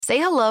Say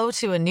hello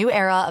to a new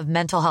era of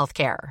mental health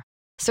care.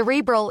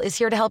 Cerebral is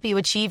here to help you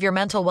achieve your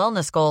mental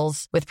wellness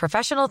goals with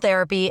professional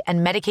therapy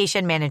and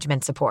medication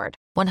management support.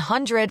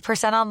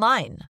 100%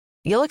 online.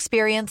 You'll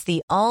experience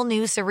the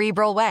all-new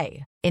Cerebral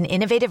Way, an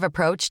innovative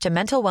approach to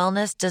mental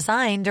wellness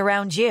designed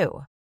around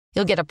you.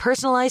 You'll get a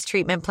personalized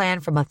treatment plan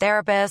from a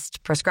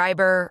therapist,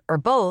 prescriber, or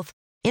both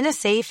in a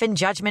safe and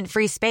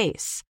judgment-free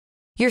space.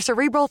 Your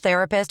Cerebral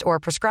therapist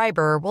or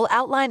prescriber will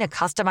outline a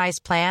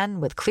customized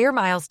plan with clear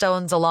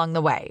milestones along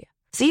the way,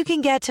 so you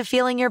can get to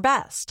feeling your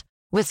best.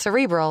 With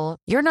Cerebral,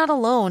 you're not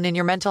alone in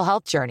your mental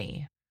health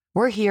journey.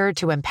 We're here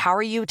to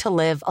empower you to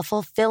live a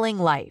fulfilling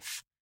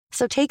life.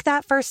 So take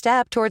that first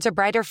step towards a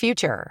brighter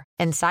future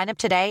and sign up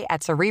today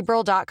at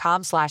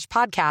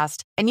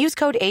Cerebral.com/podcast and use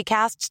code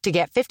ACAST to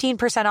get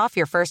 15% off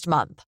your first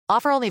month.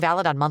 Offer only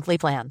valid on monthly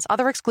plans.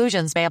 Other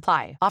exclusions may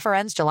apply. Offer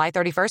ends July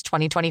 31st,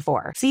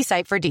 2024. See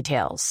site for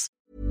details.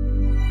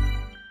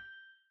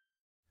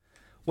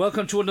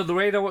 Welcome to Under the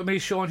Radar with me,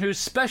 Sean Hughes.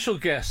 Special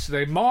guest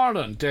today,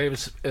 Marlon,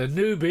 Davis, a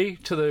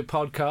newbie to the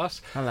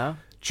podcast. Hello.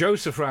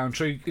 Joseph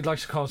Rowntree. He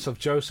likes to call himself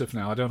Joseph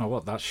now. I don't know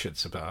what that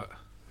shit's about.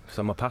 It's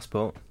on my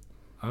passport.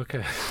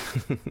 Okay.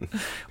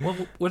 Well,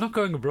 we're not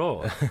going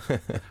abroad.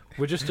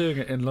 We're just doing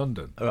it in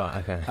London. Right,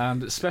 okay.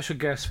 And special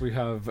guest, we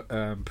have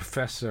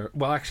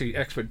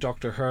expert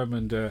Dr.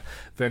 Herman de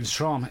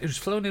Venstrom, who's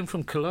flown in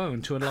from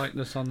Cologne to enlighten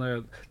us on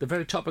the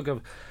very topic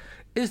of,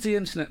 is the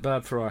internet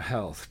bad for our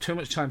health? Too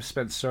much time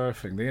spent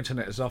surfing. The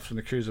internet is often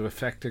accused of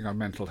affecting our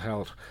mental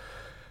health.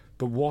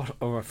 But what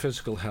of our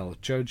physical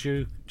health?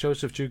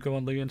 Joseph, do you go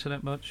on the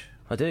internet much?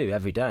 I do,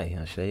 every day,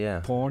 actually,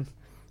 yeah. Porn?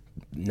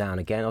 Now and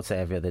again, I'd say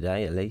every other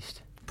day at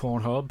least.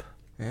 Pornhub?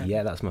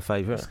 Yeah, that's my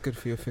favourite. It's good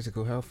for your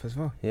physical health as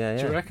well. Yeah.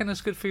 Do you reckon it's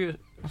good for you?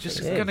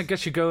 Just going to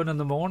get you going in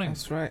the morning.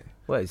 That's right.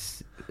 Well,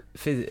 it's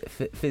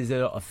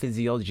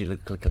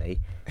physiologically,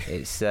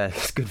 it's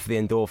good for the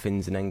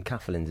endorphins and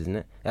enkephalins, isn't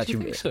it? Do you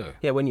think so?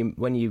 Yeah, when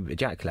you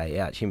ejaculate, it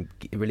actually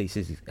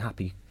releases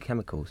happy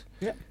chemicals.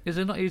 Yeah. Is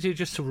it not easier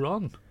just to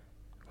run?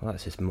 Well,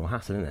 that's just more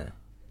hassle, isn't it?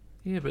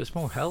 Yeah, but it's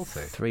more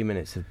healthy. 3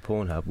 minutes of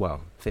Pornhub,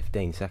 well,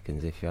 15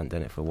 seconds if you haven't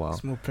done it for a while.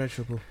 It's more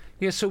pleasurable.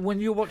 Yeah, so when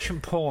you're watching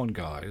porn,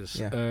 guys,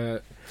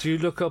 do you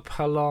look up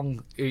how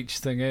long each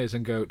thing is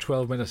and go,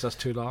 12 minutes, that's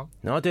too long?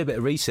 No, I do a bit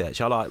of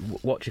research. I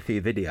watch a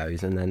few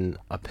videos and then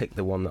I pick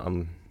the one that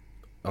I'm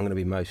going to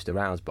be most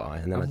aroused by,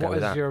 and then I go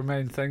with that. What is your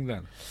main thing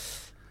then?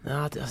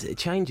 No, it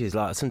changes.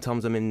 Like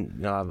sometimes I'm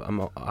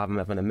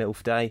having a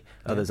MILF day.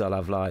 Others I'll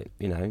have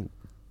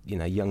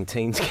young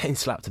teens getting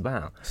slapped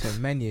about. It's a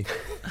menu.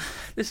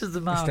 This is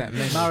the man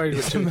married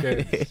with two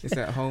kids. It's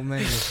that whole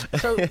menu.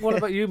 So what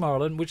about you,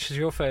 Marlon? Which is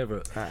your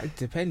favourite? It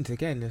depends.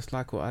 Again, it's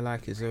like what I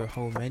like is a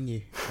whole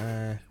menu.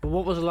 Well,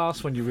 what was the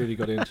last one you really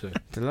got into?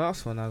 The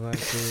last one I got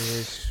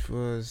into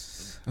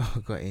was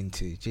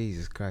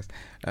Jesus Christ.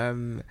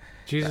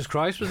 Jesus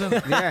Christ was in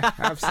it? Yeah,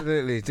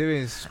 absolutely.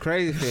 Doing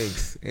crazy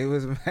things. It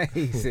was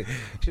amazing.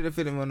 Should have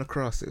put him on the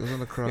cross. It was on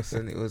the cross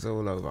and it was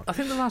all over. I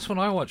think the last one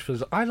I watched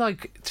was, I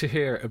like to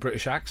hear a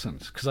British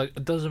accent, because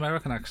those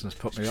American accents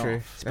put me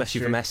off.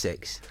 Especially from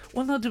Essex.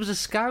 Well, no, there was a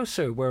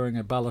Scouser wearing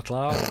a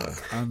balaclava.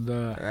 And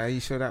are you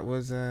sure that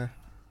was... it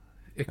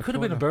could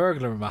have been a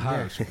burglar in my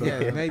house. Yeah, but,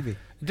 yeah, maybe.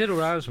 It did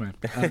arouse me.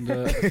 And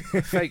a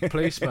fake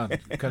policeman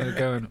kind of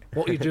going,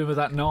 what are you doing with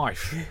that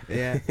knife?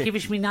 Yeah. Give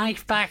us me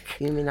knife back.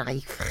 Give me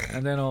knife.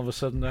 And then all of a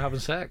sudden they're having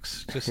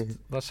sex. Just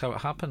that's how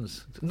it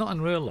happens. Not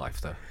in real life,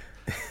 though.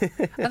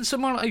 And so,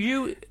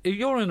 Marlon,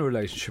 you're in a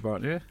relationship,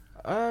 aren't you?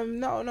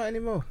 No, not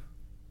anymore.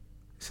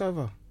 It's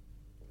over.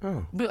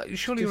 Oh. But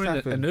surely Just you're in a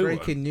happened. new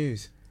Breaking one.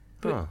 news.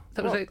 But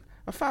that was What? it.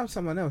 I found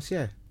someone else,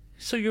 yeah.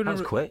 So you're That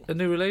was quick. a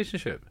new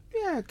relationship?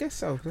 Yeah, I guess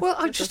so. Well,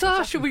 I just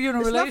asked you, were you in a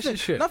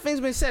relationship? Nothing's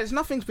been said.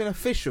 Nothing's been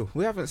official.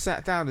 We haven't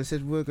sat down and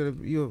said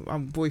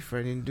I'm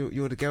boyfriend and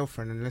you're the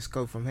girlfriend and let's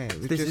go from here.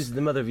 This is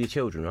the mother of your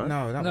children, right?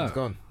 No, that one's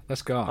gone.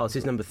 That's gone. Oh, it's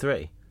his number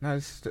 3. No,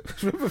 it's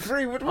number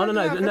 3. What Oh,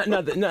 no, the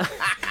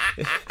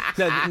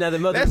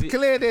mother. Let's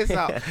clear this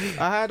up.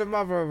 I had a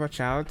mother of a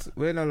child.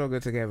 We're no longer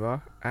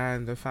together,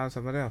 and I found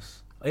someone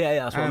else.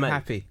 Yeah, that's what I I'm meant.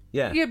 happy.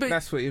 Yeah, but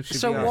that's what you should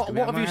so be asking.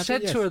 what have you happy?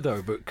 said Yes. to her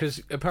though?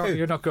 Because apparently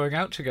you're not going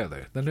out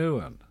together. The new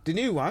one. The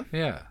new one?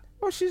 Yeah.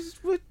 Well,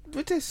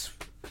 with this.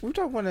 We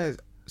don't want to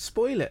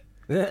spoil it.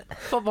 But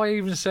by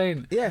even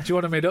saying, Yeah. do you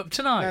want to meet up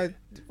tonight?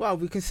 Well,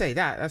 we can say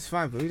that. That's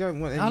fine, but we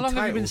don't want any How long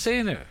have you been titles.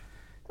 seeing her?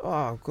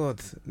 Oh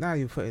God! Now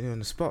you're putting me on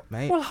the spot,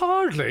 mate. Well,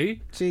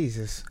 hardly.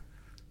 Jesus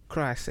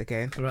Christ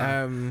again.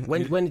 Right.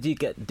 When did you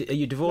get? Are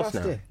you divorced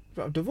last now? year.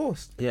 I'm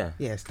divorced. Yeah.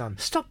 Yeah, it's done.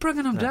 Stop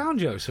bringing them down,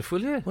 Joseph,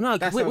 will you? Well, no,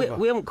 That's we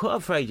over. haven't caught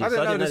up for ages. I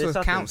didn't know this was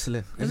happened.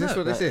 counselling. Is Isn't this it?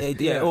 what this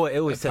is? Yeah, it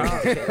always turns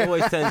into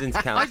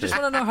counselling. I just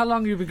want to know how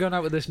long you've been going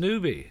out with this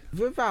newbie.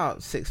 For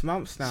about 6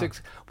 months now.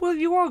 6. Well,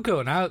 you are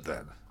going out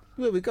then.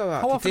 Well, we go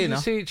out How to often do dinner.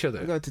 you see each We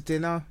other? go to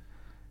dinner.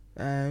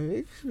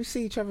 We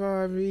see each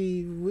other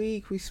every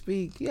week. We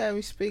speak. Yeah,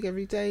 we speak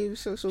every day.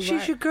 So it's all She's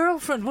right. your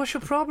girlfriend. What's your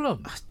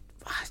problem?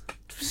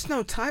 There's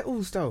no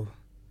titles though.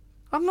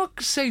 I'm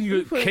not saying you're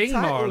We put King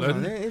titles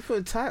on Marlon. it. We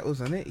put titles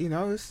on it. You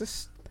know, it's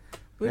just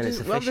And it's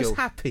I'm official. just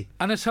happy.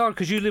 And it's hard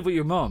because you live with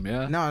your mum,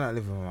 yeah? No, I don't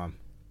live with my mum.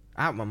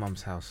 Out my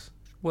mum's house.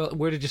 Well,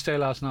 where did you stay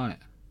last night?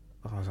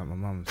 Oh, I was at my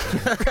mum's.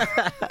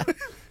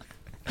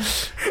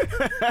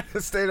 I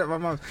stayed at my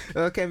mum's.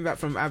 I came back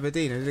from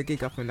Aberdeen. I did a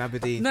gig up in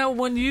Aberdeen. Now,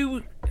 when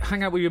you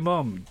hang out with your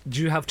mum,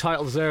 do you have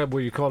titles there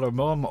where you call her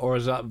mum, or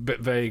is that a bit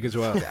vague as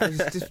well?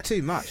 It's just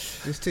too much.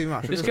 It's too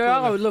much. Just go,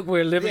 oh, look,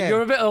 we're living. Yeah.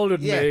 You're a bit older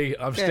than Yeah. me.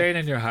 I'm Yeah. staying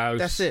in your house.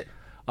 That's it.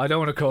 I don't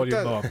want to call you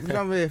mum.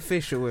 Don't be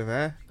official with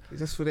her.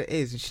 That's what it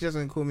is. And she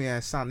doesn't call me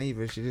her son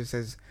either. She just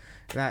says,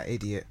 that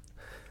idiot.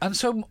 And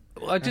so,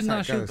 I didn't how it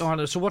ask you, goes.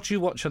 Arnold, so what do you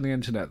watch on the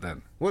internet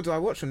then? What do I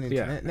watch on the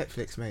Yeah. internet?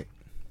 Netflix, mate.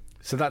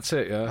 So that's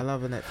it, yeah? I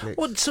love a Netflix.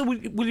 What, so will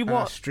you And I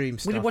watch? stream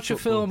Will you stuff, watch a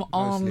football, film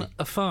on mostly.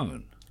 a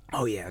phone?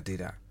 Oh, yeah, I do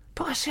that.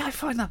 But I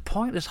find that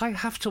pointless. I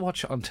have to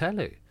watch it on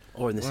telly.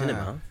 Or in the Wow.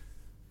 cinema.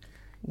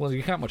 Well,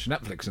 you can't watch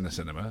Netflix in the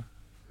cinema.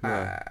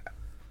 No.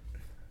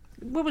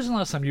 When was the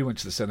last time you went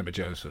to the cinema,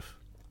 Joseph?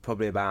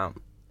 Probably about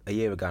a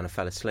year ago, and I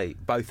fell asleep.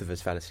 Both of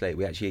us fell asleep.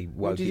 We actually woke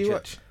What did each you other.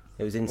 watch?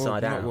 It was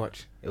Inside Or Out. not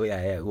watch? Oh,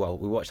 yeah. Well,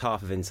 we watched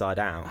half of Inside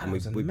Out. That and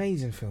was an we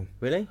amazing film.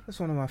 Really? That's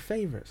one of my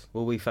favourites.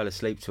 Well, we fell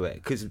asleep to it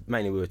because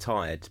mainly we were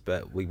tired,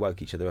 but we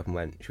woke each other up and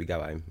went, "Should we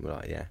go home?" We're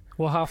like, "Yeah,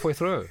 Well, halfway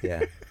through.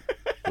 yeah."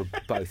 We're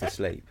both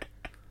asleep.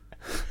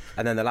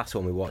 And then the last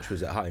one we watched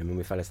was at home, and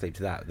we fell asleep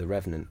to that, The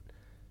Revenant.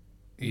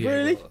 Yeah,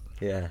 Really? well,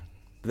 Yeah.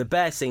 The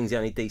bear scene's the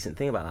only decent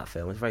thing about that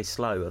film. It's very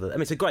slow. I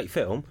mean, it's a great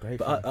film, Great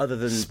but film. other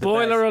than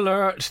Spoiler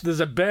alert, there's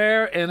a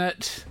bear in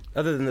it.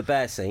 other than the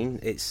bear scene,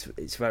 it's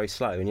very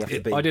slow, and you have to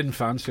be. I didn't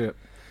fancy it.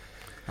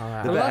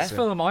 Alright, The bear? last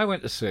film I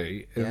went to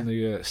see Yeah. in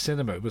the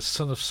cinema was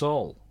Son of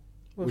Saul,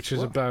 which is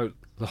what? about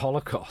the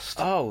Holocaust.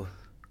 Oh,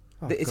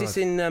 Oh, is this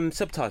God. in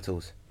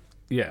subtitles?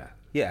 Yeah.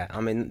 Yeah, I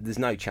mean, there's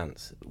no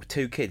chance.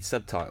 2 kids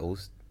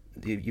subtitles,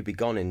 you'd be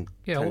gone in.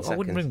 Yeah, 10 I wouldn't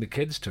seconds. bring the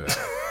kids to it.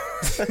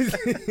 Do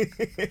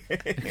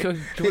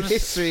you wanna-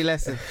 History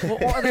lesson.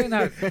 what are they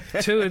now?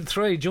 2 and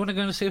 3. Do you want to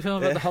go and see a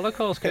film about the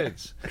Holocaust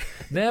kids?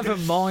 Never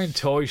mind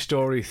Toy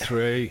Story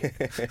 3.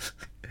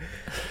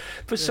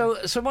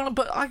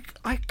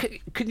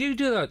 Can you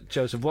do that,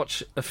 Joseph?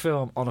 Watch a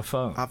film on a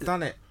phone. I've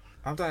done it.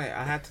 I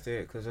had to do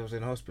it because I was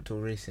in hospital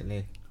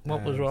recently.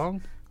 What was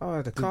wrong?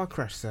 Oh, the car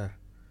crash, sir.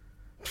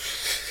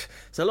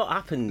 So a lot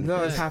happened.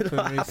 No, it's A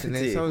lot happened recently.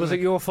 to you. So Was it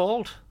your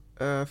fault?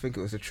 I think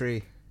it was a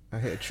tree. I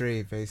hit a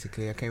tree,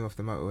 basically. I came off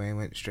the motorway and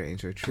went straight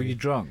into a Were tree. you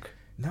drunk?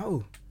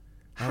 No.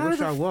 How I wish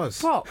the I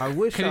was. fuck? I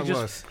wish Can I you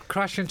just was.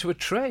 crash into a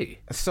tree?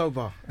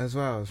 Sober as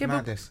well. It's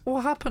madness. But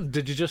what happened?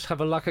 Did you just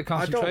have a lack of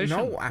I don't concentration?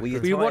 know what Were you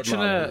happened. Were you tired, watching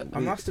Marlon? I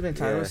must have been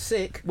tired. I was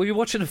sick. Were you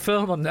watching a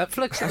film on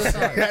Netflix at the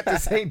time? At the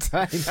same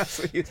time, that's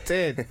what you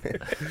did.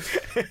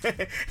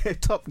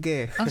 Top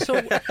Gear. And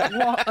so,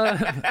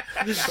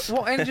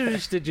 what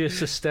injuries did you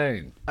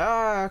sustain?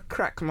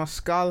 Cracked my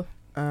skull,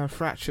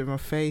 fractured my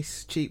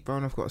face,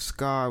 cheekbone. I've got a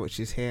scar which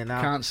is here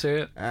now. Can't see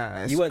it.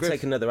 You won't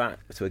take another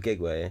act to a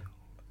gig, were you?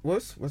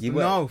 Was You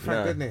no? weren't? Thank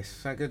No. goodness.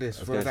 Thank goodness.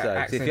 was For gonna that say,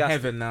 act's if in you asked-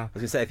 heaven now. I was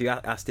going to say, if you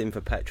asked him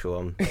for petrol,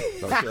 I'm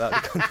not sure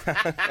that would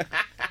come.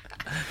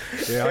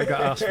 Yeah, I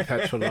got asked for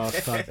petrol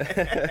last time.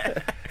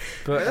 But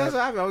But that's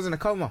what happened. I was in a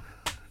coma.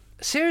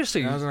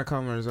 seriously, I was in a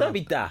coma as well. Don't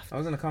be daft. I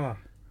was in a coma.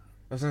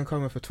 I was in a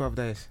coma for 12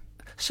 days.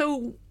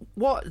 so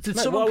what? Did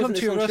Mate, someone why come wasn't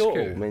to your this on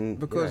rescue? shore? I mean,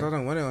 Because you know. I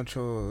don't want it on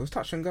shore. It was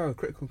touch and go,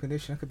 critical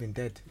condition. I could have been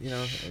dead. You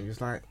know, it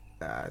was like,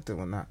 I don't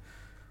want that.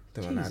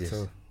 Don't want that at Jesus.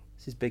 all.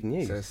 This is big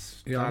news. So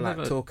it's, Yeah, I I'll like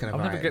never, talking I'll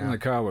about never it get in now. the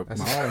car with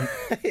That's-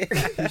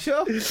 Marlon, You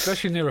sure?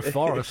 especially near a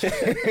forest.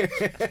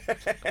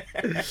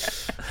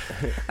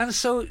 And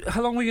so,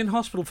 how long were you in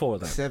hospital for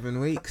then? 7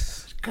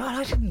 weeks. God,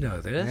 I didn't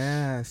know this.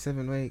 Yeah,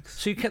 7 weeks.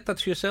 So you kept that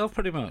to yourself,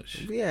 pretty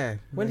much. Yeah.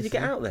 When did you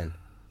get basically. out then?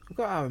 I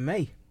got out in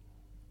May.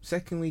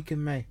 2nd week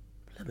in May.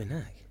 Bloody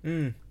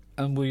neck.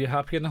 And were you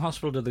happy in the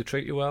hospital? Did they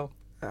treat you well?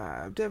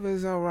 That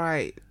was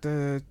alright.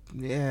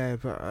 Yeah,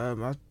 but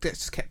I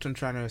just kept on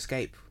trying to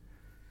escape.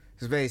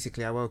 Because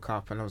basically I woke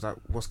up and I was like,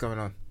 what's going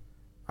on?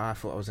 I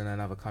thought I was in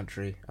another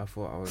country. I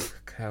thought I was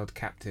held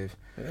captive.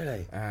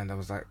 Really? And I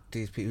was like,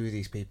 who are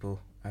these people?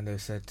 And they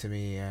said to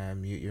me,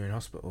 you're in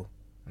hospital.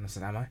 And I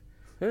said, am I?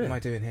 Really? What am I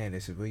doing here? And they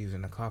said, well, you was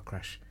in a car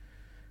crash.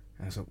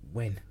 And I was like,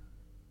 when? And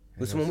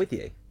Was he someone goes, with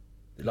you?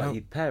 Like No.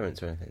 your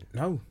parents or anything?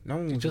 No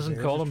one He was doesn't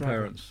there. I call was them just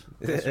driving. parents.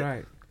 That's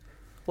right.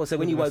 Well, so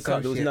when you My woke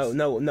up, there was associates.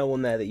 no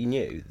one there that you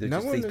knew. There were No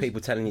just one these was-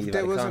 people telling you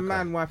There about was the a car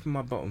man wiping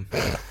my bottom.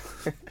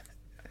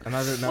 And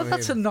I don't know Well,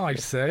 that's a him.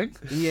 nice thing.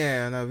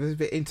 Yeah, I know. It was a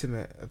bit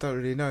intimate. I don't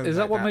really know. Is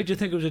that what made you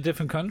think it was a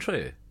different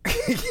country?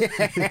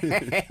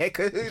 Yeah,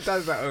 because who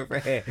does that over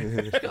here?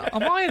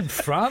 Am I in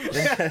France?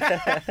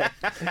 There's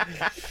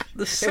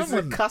It's a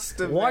someone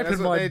custom. man. wiping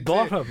That's what my they do.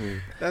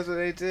 bottom. That's what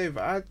they do.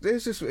 But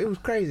it was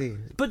crazy.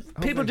 But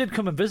people did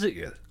come and visit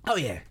you. Oh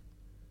yeah.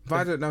 But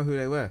I don't know who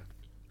they were.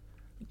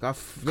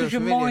 Because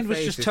your mind was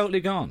just totally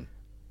gone.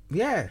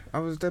 Yeah,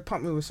 they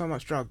pumped me with so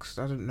much drugs.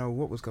 I didn't know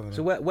what was going on.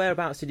 So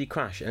whereabouts did you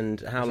crash, and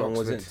how was long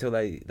was it Oxford.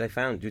 until they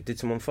found you? Did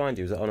someone find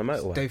you? Was it on a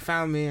motorway? They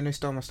found me and they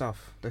stole my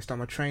stuff. They stole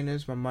my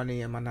trainers, my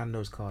money, and my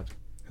Nando's card.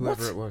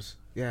 Whoever What? it was.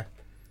 Yeah.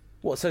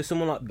 What? So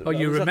someone like? Oh,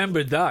 you was that-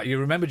 remembered that? You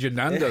remembered your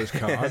Nando's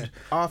card?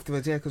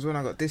 Afterwards, yeah, because when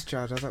I got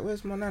discharged, I was like,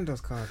 "Where's my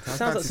Nando's card?" I Sounds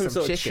like fancied some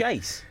sort chicken. of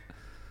chase.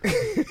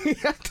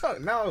 I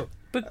don't know.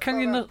 But can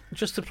you not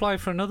just apply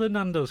for another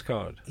Nando's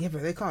card? Yeah,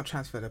 but they can't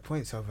transfer their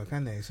points over,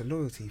 can they? It's a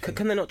loyalty thing.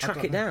 Can they not I track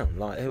don't it know. down?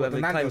 Like whoever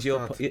the claims Nando's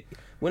your, card?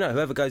 well, no,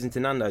 whoever goes into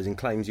Nando's and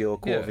claims your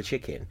quarter Yeah. of a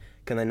chicken,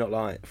 can they not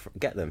like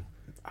get them?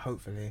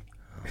 Hopefully.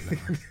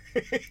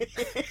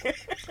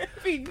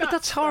 But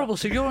that's horrible.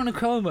 So you're in a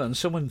coma and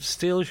someone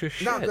steals your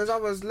shit. No, because I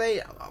was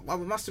late. I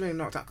must have been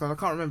knocked out because I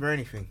can't remember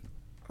anything.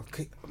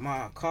 Okay,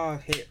 my car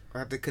hit, I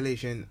had the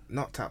collision,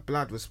 knocked out,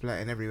 blood was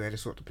splurting everywhere,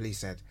 that's what the police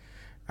said.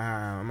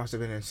 I must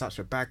have been in such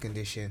a bad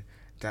condition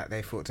that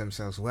they thought to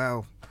themselves,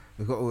 well,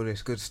 we've got all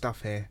this good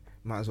stuff here,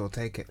 might as well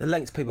take it. The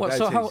lengths people What, go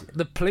so to. how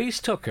the police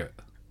took it?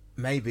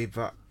 Maybe,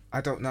 but I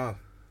don't know.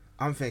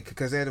 I'm thinking,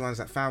 because they're the ones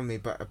that found me,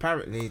 but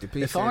apparently the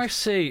police If said, I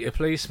see a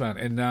policeman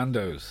in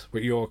Nando's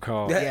with your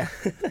car, yeah,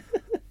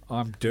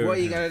 I'm doing what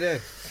are you it. going to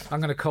do? I'm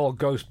going to call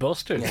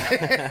Ghostbusters.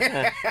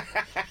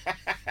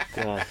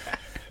 God.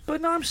 But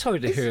no, I'm sorry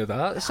to hear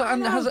that. So,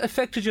 and has it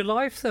affected your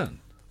life then?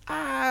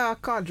 I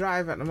can't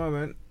drive at the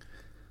moment.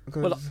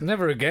 Because Well,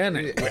 never again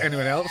with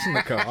anyone else in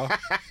the car.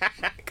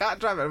 I can't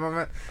drive at the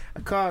moment.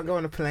 I can't go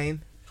on a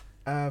plane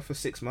for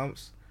 6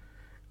 months.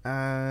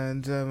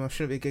 And I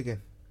shouldn't be gigging.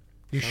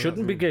 You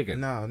shouldn't be gigging.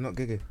 No, I'm not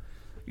gigging.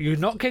 You're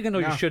not gigging,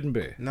 or No. you shouldn't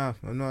be. No,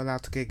 I'm not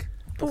allowed to gig.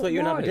 I thought you were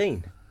in why?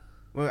 Aberdeen,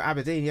 Well,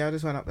 Aberdeen, yeah, I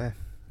just went up there.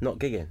 not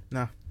gigging.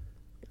 No.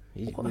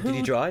 Did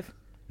you drive?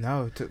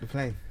 No, I took the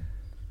plane.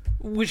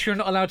 Which you're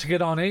not allowed to get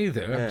on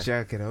either. Yeah. I'm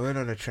joking. I went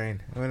on a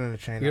train.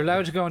 You're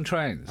allowed to go on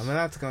trains. I'm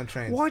allowed to go on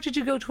trains. Why did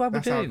you go to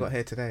That's how I Aberdeen? got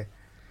here today.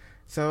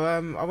 So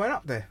I went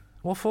up there.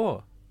 What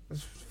for?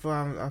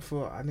 I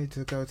thought I need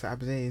to go to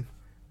Aberdeen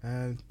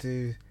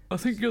to I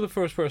think you're the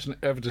first person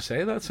ever to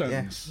say that yeah,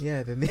 sentence.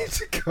 yeah, they need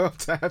to go up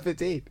to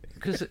Aberdeen.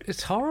 Because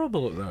it's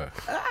horrible up there.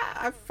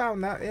 I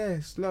found that, yeah,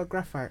 it's a lot of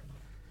graphite.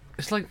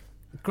 It's like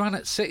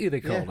Granite City, they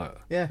call Yeah, it.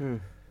 yeah.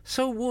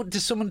 So what,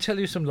 did someone tell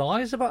you some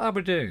lies about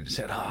Aberdeen?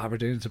 Said,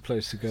 Aberdeen's a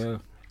place to go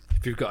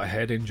if you've got a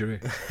head injury.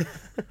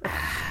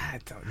 I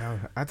don't know.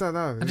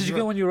 And did you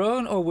go on your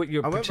own or with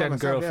your I went by pretend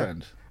myself, yeah.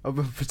 girlfriend? Oh,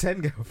 but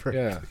pretend girlfriend.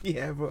 Yeah.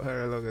 Yeah, I brought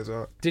her along as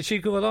well. Did she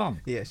go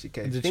along? Yeah, she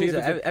came. Did The thing she is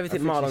that ever-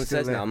 everything I think Marlon she's still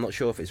says there. now, I'm not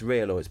sure if it's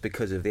real or it's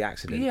because of the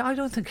accident. Yeah, I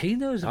don't think he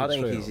knows if I it's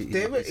think real. he's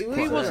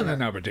He He wasn't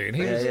in Aberdeen.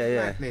 He Yeah, was. yeah,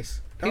 yeah.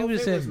 Madness. He The whole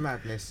was thing was in-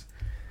 madness.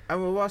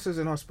 And whilst I was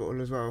in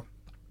hospital as well,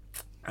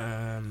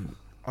 I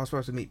was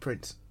supposed to meet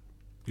Prince.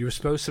 You were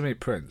supposed to meet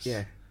Prince.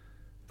 Yeah,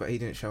 but he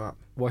didn't show up.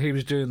 Well, he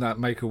was doing that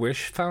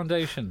Make-A-Wish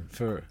Foundation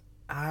for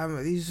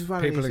This is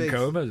one people of in these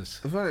things.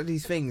 comas. It's one of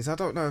these things. I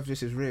don't know if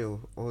this is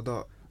real or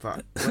not.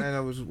 But when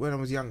I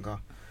was younger,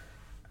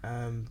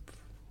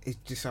 it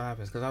just so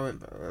happens because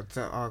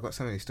I got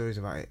so many stories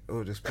about it.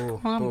 All just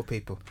poor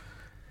people.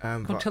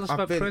 But tell us I've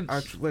about been-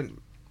 Prince.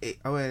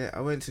 I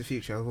went to the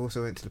future. I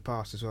also went to the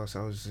past as well.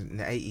 So I was in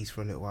the 80s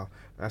for a little while.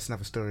 That's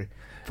another story.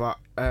 But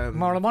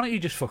Marlon, why don't you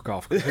just fuck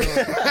off? 'Cause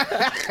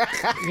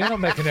you're not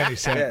making any Yeah,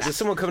 sense. there's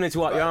someone coming in to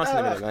wipe your arse in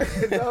a minute,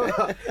 mate.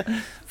 No,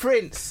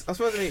 Prince. I was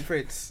supposed to meet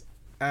Prince.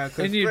 'Cause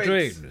In your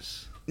Prince-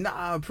 dreams.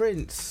 Nah,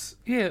 Prince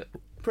Yeah.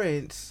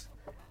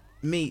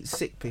 meets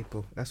sick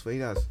people. That's what he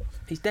does.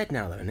 He's dead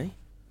now, though, isn't he?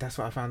 That's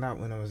what I found out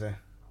when I was there.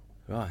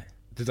 Right.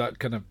 Did that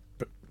kind of...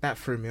 That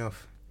threw me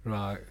off.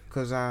 Right.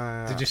 Because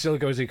Did you still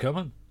go, is he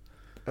coming?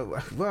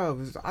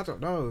 Well, I don't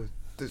know.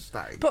 Just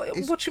like, But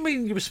it's- what do you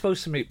mean you were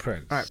supposed to meet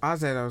Prince? Right, I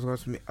said I was going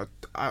to meet.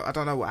 I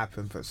don't know what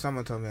happened, but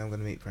someone told me I'm going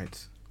to meet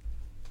Prince.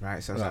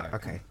 Right, so I was like, Right.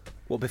 okay.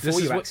 Well, This before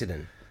is your what-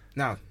 accident.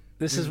 No,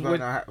 This is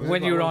when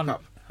when you were on...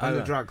 on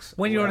the drugs.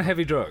 When you were on Whatever.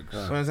 heavy drugs.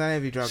 When I was on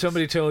heavy drugs.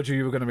 Somebody told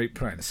you were going to meet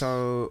Prince.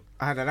 So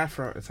I had an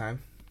afro at the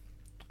time,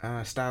 and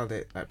I styled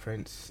it like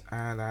Prince,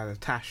 and I had a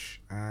tash,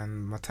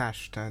 and my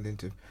tash turned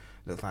into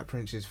looked like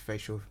Prince's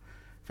facial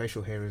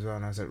hair as well.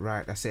 And I was like,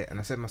 right, that's it. And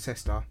I said to my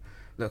sister,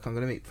 look, I'm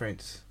gonna meet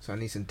Prince, so I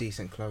need some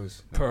decent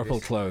clothes. None of Purple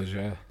this- clothes,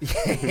 yeah.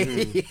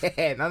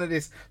 yeah, none of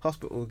this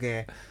hospital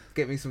gear.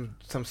 Get me some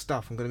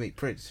stuff. I'm gonna meet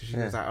Prince. So she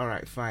was like, all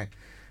right, fine.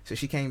 So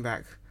she came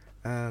back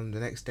the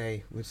next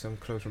day with some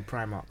clothes from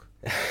Primark,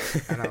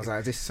 and I was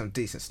like, this is some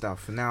decent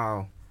stuff. And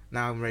now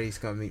I'm ready to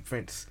go meet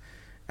Prince.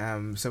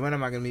 So when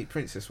am I gonna meet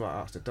Prince? That's what I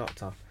asked the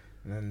doctor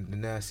and then the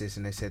nurses,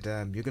 and they said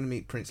you're gonna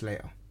meet Prince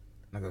later.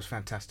 And I goes,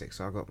 fantastic.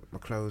 So I got my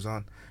clothes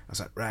on. I was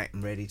like, right,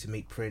 I'm ready to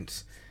meet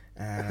Prince.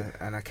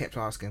 And I kept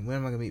asking, when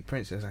am I going to meet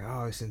Prince? I was like,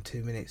 oh, it's in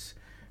 2 minutes.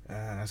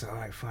 And I was like, all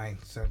right, fine.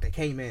 So they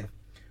came in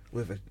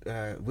with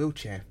a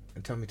wheelchair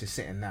and told me to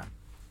sit in that.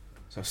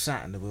 So I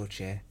sat in the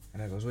wheelchair,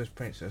 and I goes, where's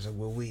Prince? I was like,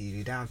 we'll wheel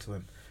you down to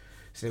him.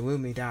 So they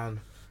wheeled me down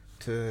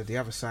to the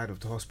other side of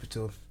the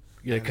hospital.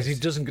 Yeah, because he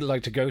doesn't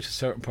like to go to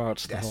certain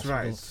parts of the That's hospital.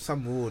 right.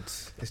 Some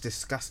wards. It's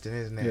disgusting,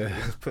 isn't it? Yeah.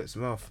 It just puts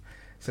them off.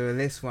 So in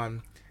this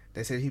one,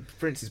 they said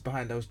Prince is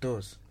behind those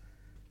doors.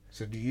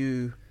 So do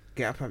you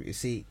get up out your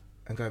seat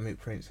and go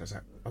meet Prince? I was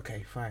like,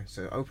 okay, fine.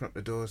 So I open up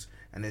the doors,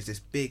 and there's this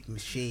big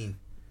machine.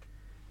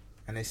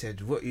 And they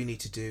said, what you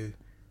need to do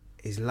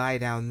is lie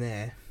down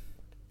there,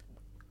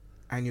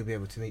 and you'll be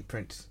able to meet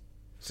Prince.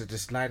 So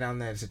just lie down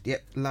there. I said,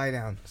 yep, lie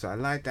down. So I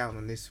lied down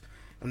on this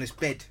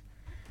bed.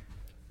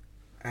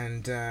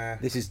 And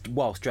This is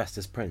whilst dressed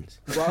as Prince.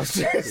 whilst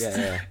dressed.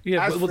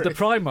 Yeah, as but with the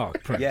Prince.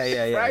 Primark Prince.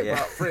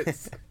 Primark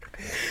Prince.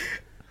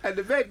 And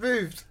the bed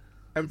moved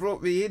and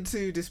brought me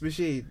into this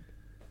machine.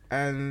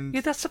 And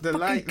Yeah, that's a the fucking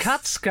lights-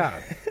 CAT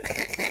scan.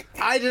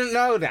 I didn't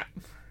know that.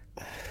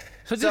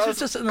 So this was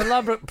just an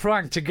elaborate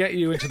prank to get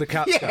you into the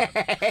CAT scan.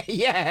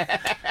 Yeah.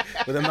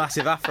 With a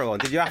massive afro on.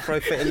 Did your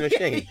afro fit in the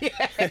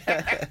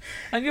machine?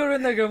 And you're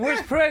in there going,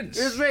 where's Prince?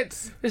 It was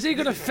Prince. Is he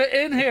going to fit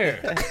in here?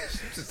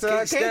 So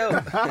I Keep came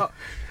still. out.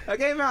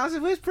 I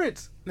said, where's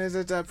Prince? And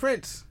they said,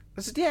 Prince.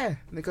 I said, yeah.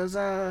 And he goes,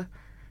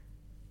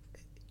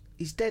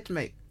 he's dead,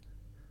 mate.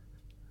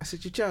 I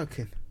said, you're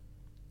joking.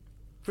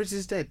 Prince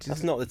is dead.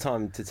 That's not the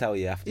time to tell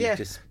you after Yeah. you've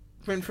just...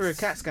 Went through a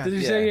CAT scan. Did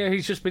he say,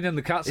 he's just been in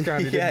the CAT scan,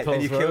 he yeah, didn't pull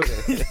and you through? killed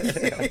him.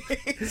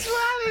 That's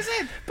what I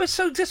said. But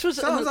so this was...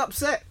 So I was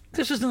upset.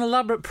 This was an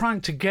elaborate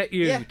prank to get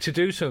you Yeah. to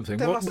do something.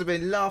 They What- must have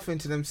been laughing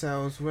to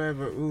themselves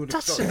wherever all the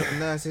That's doctors a- and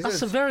nurses. that's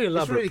It's- a very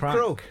elaborate it's really prank.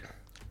 cruel.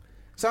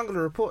 So I'm going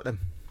to report them.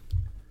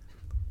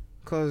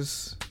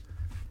 Because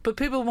But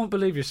people won't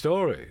believe your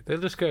story. They'll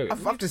just go...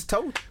 I've just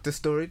told the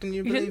story, didn't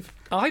you You didn't- believe?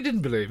 I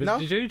didn't believe it. No.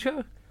 Did you,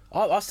 Joe?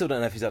 I still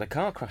don't know if he's had a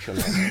car crash or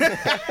not.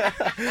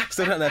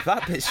 Still don't know if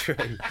that bit's true.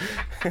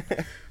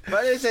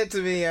 But they said to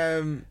me,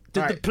 Did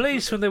right, the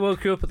police, when they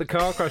woke you up at the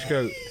car crash,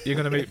 go, you're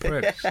going to meet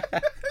Prince?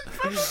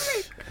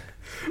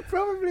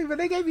 probably, but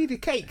they gave me the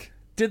cake.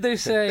 Did they They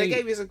say,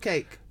 gave me some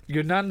cake.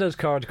 your Nando's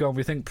card's gone,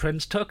 we think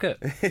Prince took it?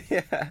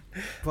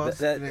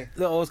 Possibly.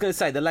 Look, I was going to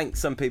say the length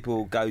some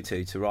people go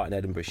to write an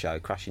Edinburgh show,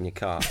 crashing your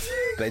car.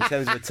 But in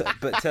terms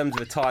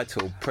of a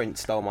title,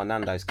 Prince stole my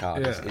Nando's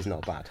card is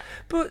not bad.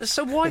 But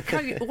so why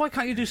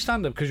can't you do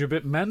stand-up? Because you're a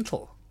bit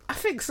mental. I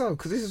think so,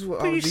 because this is what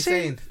But I would you be seem,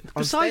 saying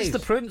on besides stage. the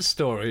Prince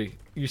story,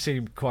 you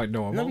seem quite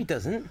normal. No, he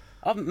doesn't.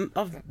 I've known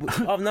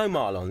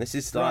Marlon. This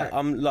is like Right.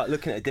 I'm like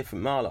looking at a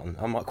different Marlon.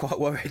 I'm like quite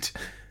worried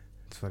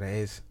That's what it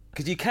is.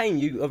 because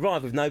you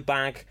arrived with no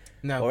bag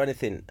No. or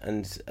anything.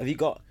 And have you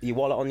got your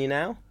wallet on you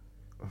now?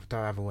 I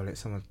don't have a wallet.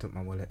 Someone took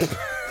my wallet.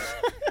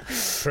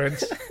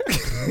 Prince.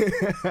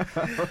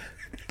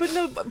 But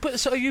no, but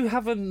so are you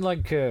having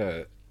like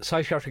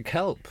psychiatric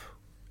help?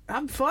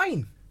 I'm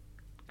fine.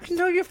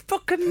 No, you're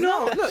fucking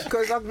No, not. look,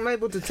 because I'm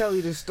able to tell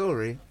you the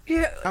story.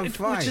 Yeah, I'm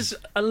fine. Which is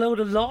a load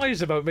of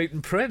lies about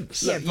meeting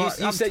Prince. Yeah, You, but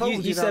you I've said told you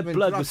you that I've said been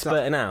blood was drugged up.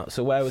 splitting out.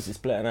 So where was it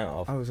splitting out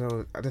of? I was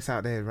just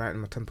out there right in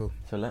my temple.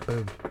 So let.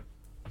 Boom.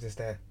 Just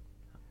there.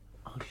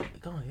 Oh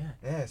shit, God, yeah.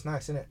 Yeah, it's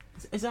nice, isn't it?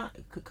 Is that?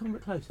 Come a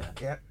bit closer.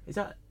 Yeah. Is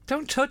that?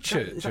 Don't touch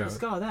it, Is Joe. that the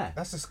scar there?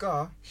 That's the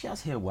scar. Shit, I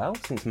was here well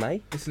since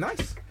May. It's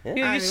nice. Yeah. Yeah,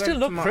 you And it still went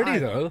look to my pretty eye.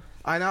 though.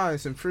 I know,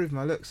 it's improved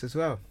my looks as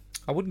well.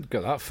 I wouldn't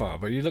go that far,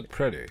 but you look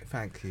pretty.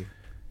 Thank you.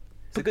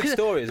 It's a good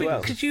story as well.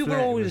 Because you were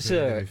Flirting always. with me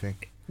and everything.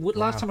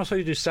 Last time I saw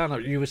you do stand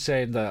up, you were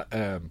saying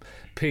that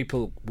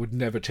people would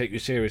never take you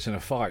serious in a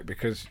fight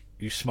because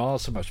you smile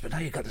so much. But now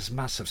you've got this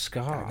massive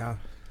scar. I know.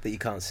 That you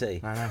can't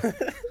see. I know.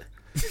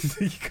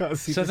 You can't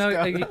see So the now,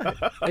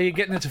 scar. are you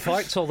getting into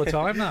fights all the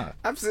time now?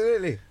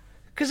 Absolutely.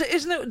 Because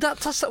isn't it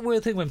that's that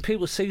weird thing when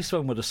people see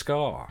someone with a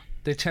scar,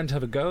 they tend to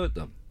have a go at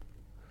them.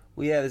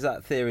 Well, yeah, there's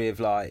that theory of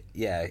like,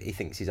 yeah, he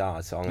thinks he's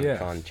hard, so I'm going to Yeah.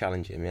 try and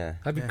challenge him. Yeah,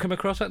 Have you come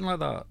across anything like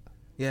that?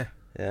 Yeah.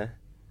 yeah.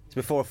 So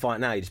before a fight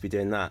now, you just be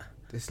doing that,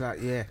 It's like,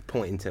 yeah,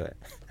 pointing to it.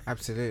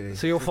 absolutely.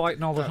 So you're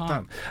fighting all the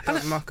time.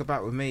 Don't muck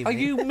about with me, Are mate.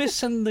 you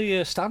missing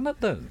the stand-up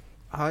then?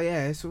 Oh,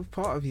 yeah, it's all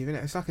part of you, isn't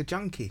it? It's like a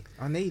junkie.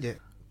 I need it.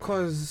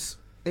 Because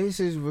this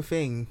is the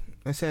thing.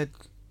 I said,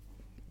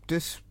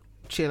 just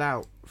chill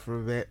out for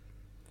a bit,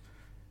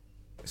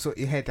 sort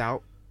your head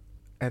out,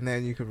 and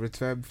then you can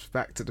return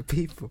back to the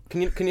people.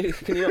 Can you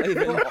not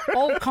even?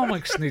 All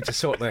comics need to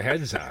sort their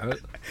heads out.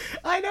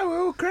 I know,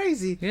 we're all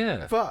crazy.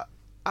 Yeah. But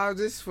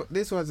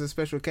this one's a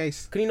special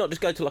case. Can you not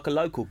just go to like a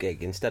local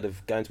gig instead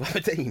of going to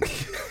Aberdeen?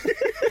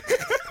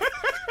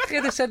 Yeah,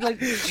 they said like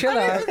chill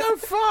I out. didn't go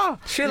far.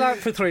 Chill out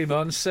for 3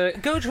 months.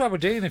 Go to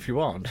Aberdeen if you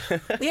want.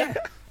 Yeah.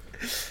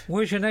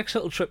 Where's your next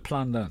little trip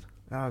planned then?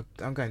 Oh,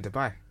 I'm going to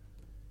Dubai.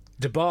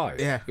 Dubai?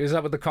 Yeah. Is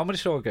that with the comedy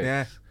store gigs?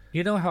 Yeah.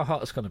 You know how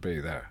hot it's going to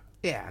be there?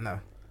 Yeah, I know.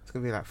 It's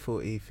going to be like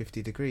 40,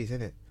 50 degrees,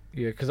 isn't it?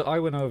 Yeah, because I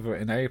went over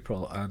in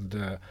April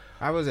and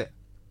How was it?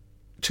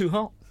 too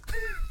hot.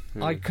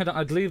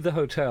 I'd leave the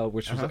hotel,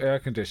 which was Uh-huh. air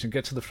conditioned,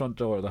 get to the front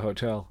door of the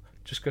hotel,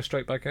 just go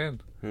straight back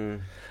in.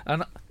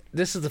 And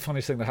this is the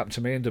funniest thing that happened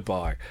to me in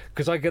Dubai,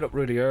 because I get up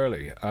really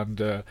early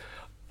and I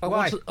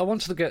Why?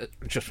 wanted to get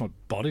just my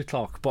body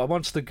clock, but I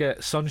wanted to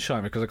get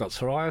sunshine because I got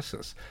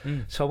psoriasis.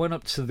 So I went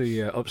up to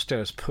the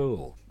upstairs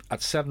pool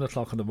at 7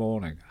 o'clock in the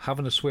morning,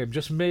 having a swim,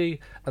 just me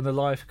and the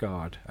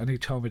lifeguard, and he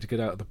told me to get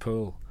out of the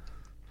pool.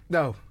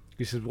 No.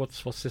 He said,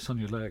 "What's this on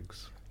your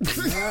legs?"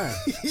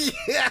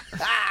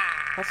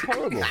 That's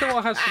horrible. I thought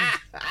I had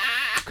some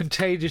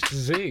contagious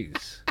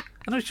disease,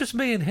 and it was just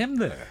me and him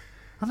there.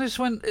 And I just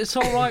went, "It's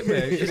all right,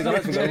 mate. It's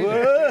not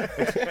contagious.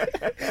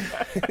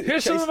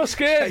 Here's some of my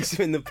skin." Takes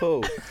him in the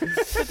pool.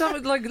 But that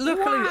was, like,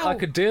 luckily, I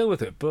could deal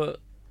with it. But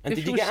And if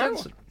did you was get out?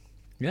 sensitive-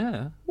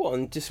 Yeah. What?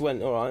 And just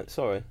went, all right,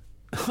 sorry.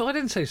 I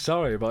didn't say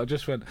sorry, but I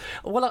just went,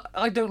 well,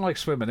 I don't like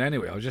swimming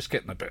anyway. I was just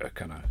getting a bit of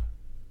kind of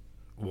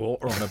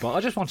water on the butt.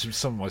 I just wanted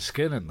some of my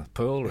skin in the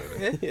pool,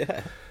 really.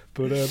 Yeah.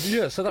 But,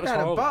 yeah, so that was Had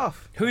a horrible.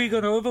 bath. Who are you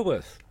going over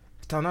with?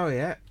 Don't know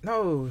yet.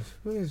 No,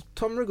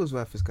 Tom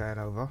Wrigglesworth is going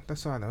over.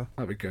 That's all I know.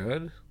 That'd be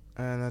good.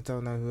 And I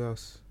don't know who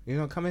else. You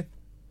not coming?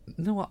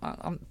 No,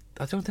 I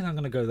don't think I'm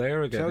going to go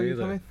there again Joe, you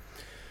either. coming?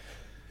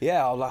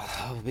 Yeah,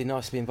 it'll be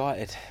nice to be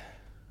invited.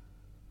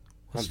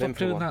 Well, I've been stop for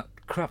doing one. that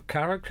crap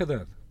character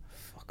then.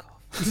 Fuck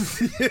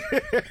off.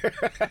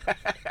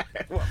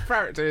 What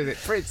character is it?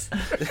 Prince.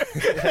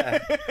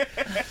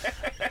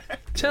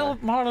 Tell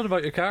Marlon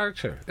about your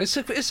character. It's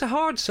a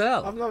hard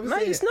sell. I've never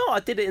Mate, seen it's it. not. I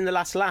did it in the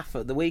last laugh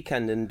at the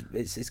weekend, and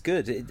it's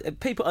good.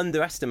 People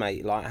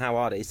underestimate like how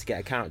hard it is to get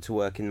a character to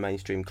work in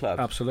mainstream clubs.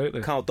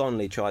 Absolutely. Carl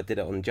Donnelly did it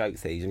on Joke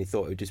Thieves, and he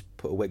thought he would just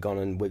put a wig on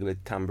and wiggle a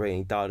tambourine.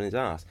 He died on his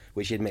ass,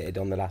 which he admitted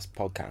on the last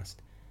podcast.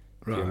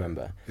 If you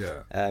remember.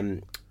 Yeah.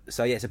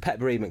 So yeah, it's a pet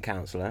bereavement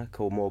counsellor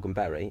called Morgan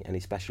Berry, and he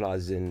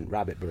specialises in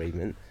rabbit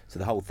bereavement. So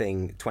the whole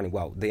thing,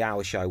 the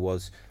hour show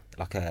was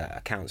like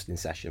a counselling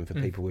session for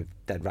people with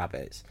dead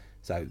rabbits.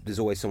 So there's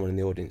always someone in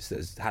the audience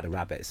that's had a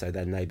rabbit, so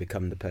then they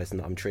become the person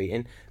that I'm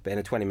treating. But in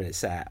a 20-minute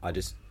set, I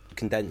just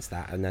condense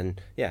that, and then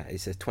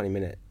it's a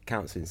 20-minute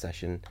counselling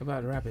session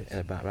About rabbits.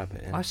 about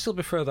rabbit. Yeah. I still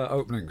prefer that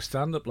opening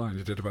stand-up line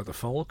you did about the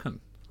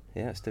falcon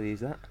Yeah, I still use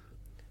that.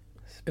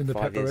 in the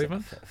pet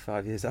bereavement.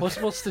 5 years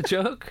off. What's the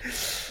joke?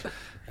 It's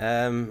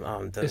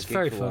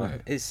very funny.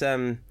 It's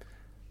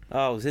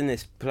I was in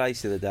this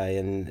place the other day,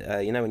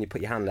 and you know when you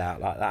put your hand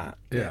out like that,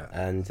 Yeah.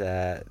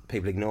 and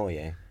people ignore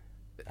you,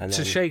 and To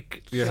then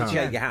shake your hand.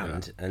 shake your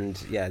hand, and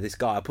this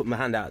guy, I put my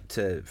hand out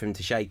for him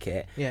to shake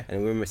it, Yeah. and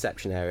we were in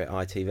reception area at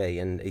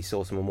ITV, and he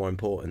saw someone more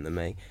important than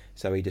me,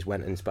 so he just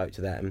went and spoke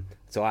to them.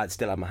 So I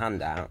still had my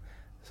hand out,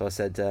 so I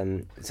said,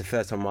 it's the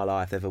first time in my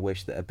life I ever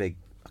wished that a big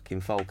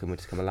fucking falcon would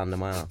just come and land on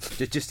my arm,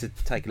 just to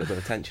take a little bit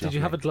of attention. Did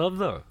you have a glove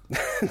though?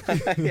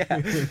 yeah,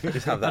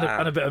 just have that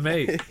And a bit of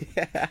meat.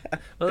 yeah,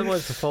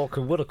 Otherwise the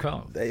falcon would have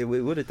come.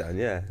 we would have done,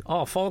 yeah.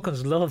 Oh,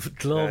 falcons love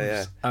gloves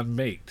Yeah. and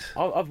meat.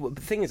 The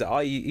thing is that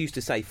I used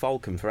to say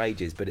falcon for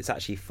ages, but it's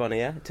actually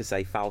funnier to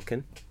say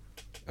falcon,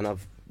 and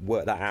I've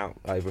worked that out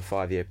over a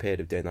 5-year period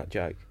of doing that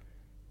joke.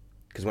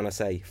 Because when I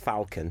say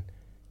falcon,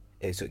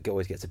 it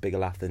always gets a bigger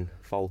laugh than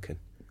falcon.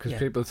 Because Yeah.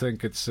 people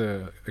think it's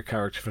a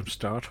character from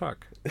Star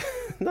Trek.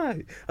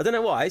 No, I don't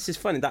know why. It's just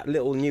funny, that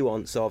little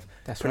nuance of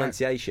That's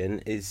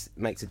pronunciation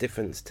makes a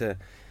difference to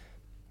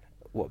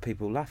what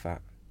people laugh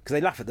at. Because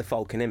they laugh at the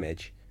falcon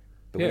image,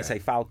 but when Yeah. they say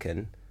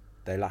falcon,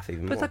 they laugh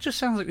even But more. that just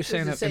sounds like you're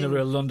saying the it in a same-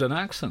 real London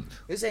accent.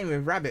 It's the same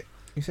with rabbit.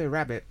 You say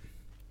rabbit.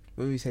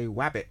 When we say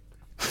wabbit,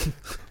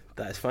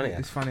 That is funnier.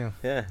 it's funnier.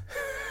 Yeah.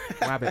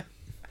 Wabbit.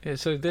 Yeah,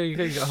 so there you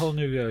go. You got a whole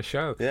new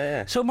show.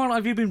 Yeah. So, Marlon,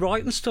 have you been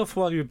writing stuff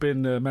while you've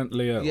been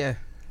mentally ill? Yeah.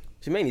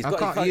 What do you mean? I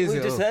can't use we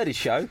it just all. heard his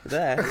show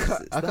there.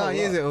 I can't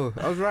use it all.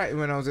 I was writing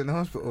when I was in the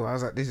hospital. I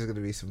was like, this is going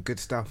to be some good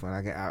stuff when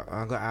I get out.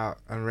 I got out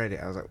and read it.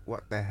 I was like,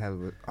 what the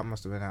hell? I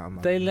must have been out of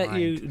my They let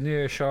mind. you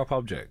near sharp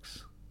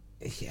objects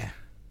Yeah.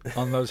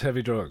 on those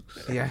heavy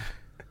drugs. Yeah.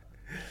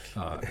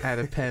 Oh. I had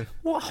a pen.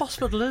 What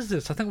hospital is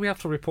this? I think we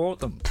have to report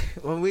them.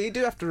 Well, we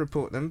do have to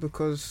report them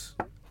because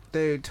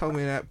they told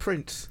me that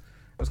Prince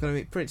I was going to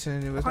meet Prince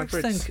and there was no I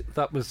Prince. think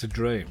that was the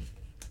dream.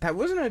 That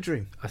wasn't a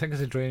dream. I think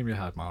it's a dream you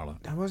had,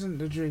 Marlon. That wasn't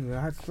the dream.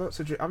 I had lots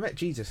of dreams. I met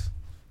Jesus.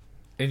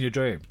 In your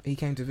dream. He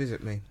came to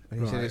visit me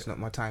and he said Right. it's not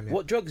my time yet.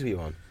 What drugs were you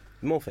on?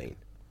 Morphine?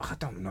 I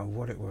don't know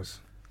what it was.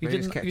 You They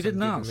just didn't- kept you on didn't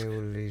giving ask? me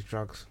all of these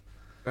drugs.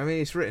 I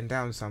mean, it's written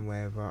down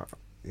somewhere, but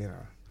you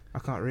know, I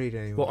can't read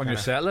anymore. What, on your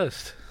set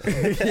list?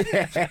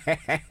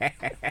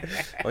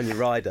 On your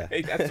rider?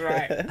 That's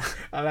right.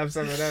 I'll have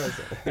some of those.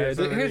 Yeah,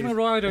 here's my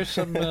rider,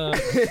 some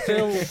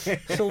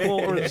still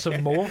water and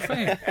some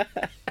morphine.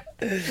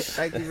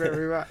 Thank you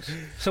very much.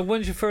 So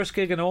when's your first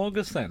gig in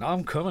August then?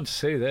 I'm coming to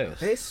see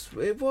this. It's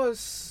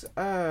Dubai.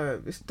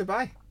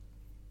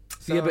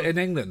 So, Yeah, but in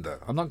England though.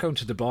 I'm not going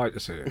to Dubai to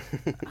see it.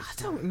 I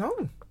don't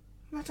know.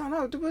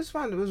 There was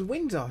one. It was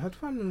Windsor. I had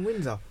one in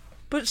Windsor.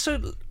 But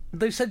so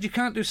they said you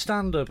can't do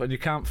stand-up and you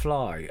can't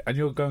fly and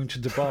you're going to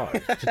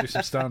Dubai to do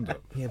some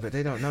stand-up. Yeah, but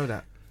they don't know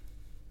that.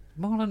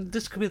 Marlon,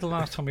 this could be the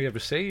last time we ever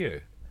see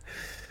you.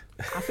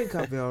 I think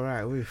I'll be all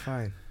right. We'll be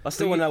fine. I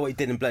still want to know what he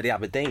did in bloody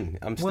Aberdeen.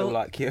 I'm still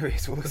Well,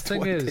 curious. What The was thing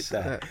what he did is,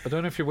 there? I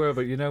don't know if you were,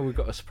 but you know we've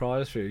got a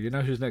surprise for you. You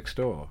know who's next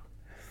door?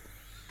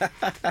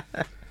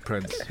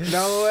 Prince.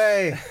 No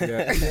way.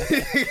 Yeah.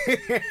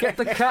 Get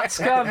the CAT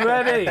scan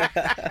ready.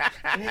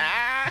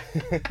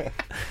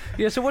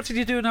 Yeah, so what did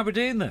you do in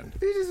Aberdeen then?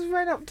 We just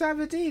went up to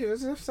Aberdeen. It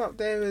was just up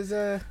there. It was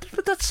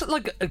But that's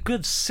like a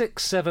good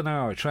 6-7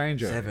 hour train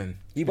journey. 7.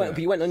 You went,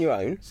 but you went on your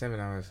own. 7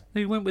 hours.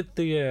 You went with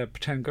the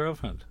pretend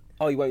girlfriend.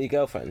 Oh, you went with your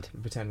girlfriend.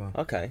 Pretend one.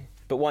 Okay,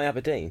 but why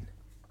Aberdeen?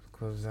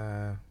 Because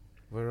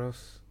where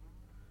else?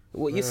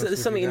 Well, Where else there's would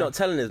something you you're go? not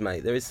telling us,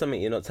 mate. There is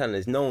something you're not telling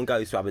us. No one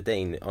goes to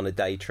Aberdeen on a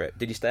day trip.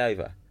 Did you stay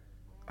over?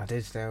 I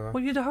did stay over.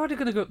 Well, you're hardly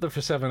going to go up there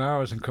for 7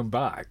 hours and come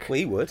back. Well,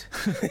 he would.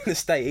 The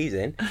state he's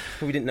in.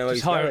 We didn't know where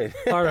Just he's going.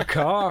 hire a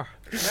car.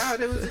 No,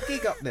 there was a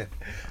gig up there.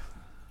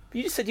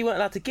 You just said you weren't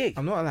allowed to gig.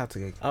 I'm not allowed to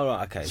gig. Oh,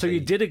 right, okay. So you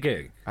did a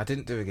gig? I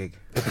didn't do a gig.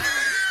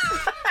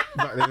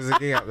 But there was a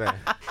gig up there.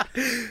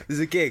 There's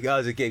a gig. Oh,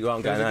 there's a gig. Right,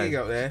 I'm There going was a home. gig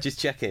up there. Just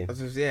checking. I was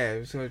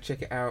just going to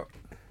check it out.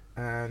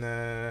 And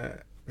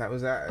that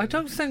was that. I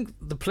don't think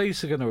the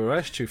police are going to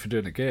arrest you for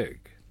doing a gig.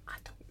 I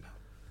don't know.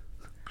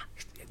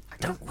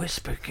 Don't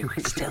whisper, you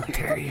can still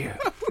hear you.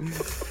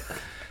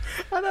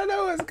 I don't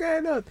know what's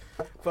going on.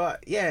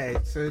 But yeah,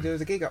 so there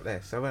was a gig up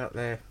there. So I went up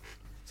there,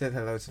 said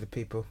hello to the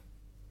people.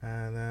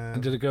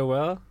 And did it go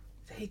well?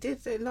 They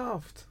did. They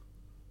laughed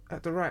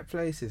at the right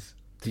places.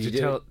 Did you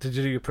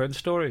do your Prince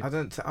story?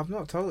 I've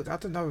not told. I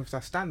don't know if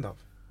that's stand up.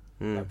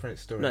 That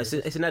Prince story. No, it's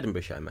an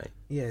Edinburgh show, mate.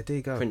 Yeah, there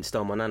you go. Prince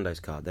stole my Nando's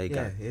card. There you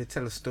go. Yeah,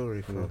 tell a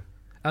story for.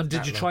 And did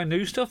that you long. try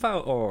new stuff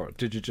out, or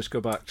did you just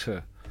go back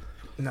to...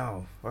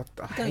 No,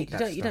 I hate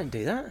that You stuff. don't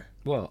do that.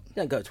 What? You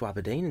don't go to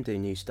Aberdeen and do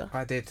new stuff.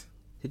 I did.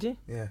 Did you?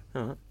 Yeah,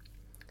 All right.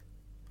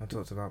 I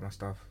talked about my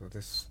stuff.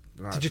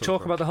 Did you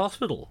talk about the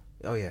hospital?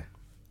 Oh yeah,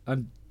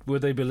 And were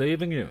they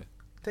believing you?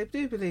 they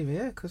do believe me.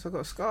 Yeah, because I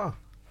got a scar,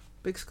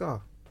 big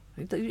scar.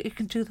 You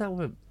can do that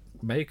with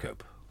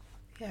makeup.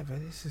 Yeah, but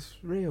this is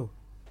real.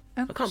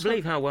 And I can't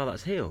believe how well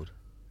that's healed.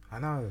 I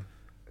know.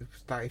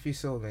 It's like if you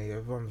saw me,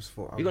 everyone was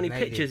thought. You got any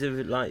pictures of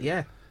it? Like,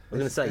 Yeah. I was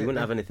going to say you wouldn't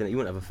have anything. You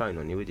wouldn't have a phone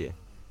on you, would you?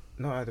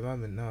 Not at the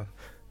moment, no.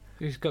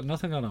 He's got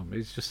nothing on him.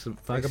 He's just a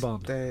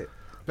vagabond. They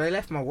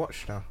left my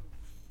watch now.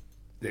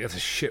 It's a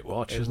shit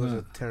watch, It isn't was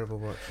it? a terrible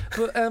watch.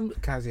 But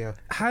Casio.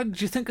 how do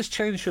you think it's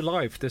changed your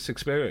life, this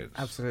experience?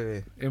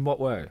 Absolutely. In what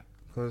way?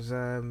 Because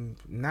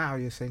now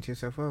you're saying to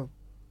yourself, well,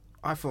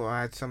 I thought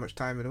I had so much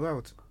time in the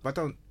world, but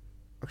I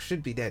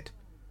should be dead.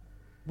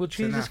 Well,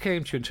 So Jesus now-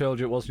 came to you and told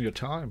you it wasn't your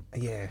time.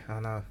 Yeah, I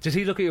know. Did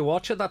he look at your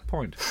watch at that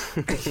point?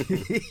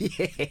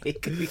 Yeah,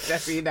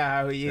 because you know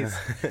how he is.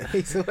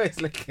 He's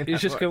always looking He's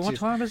at just going, what watches.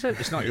 time is it?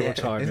 It's not your Yeah,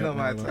 time. it's yet. not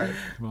my No, no, time.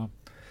 Come on.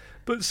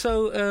 But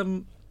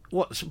so,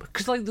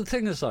 because like the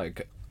thing is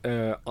like,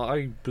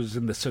 I was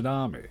in the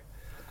tsunami,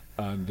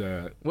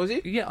 and Was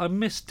he? yeah, I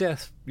missed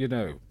death,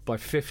 by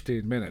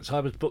 15 minutes. I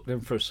was booked in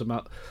for some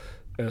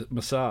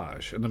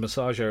massage, and the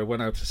massage area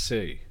went out to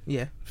sea.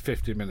 Yeah.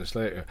 15 minutes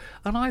later,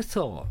 and I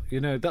thought,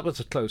 that was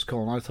a close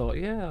call. And I thought,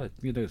 yeah,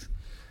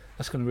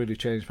 that's going to really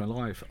change my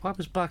life. I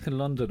was back in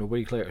London a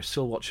week later,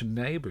 still watching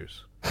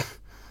Neighbours.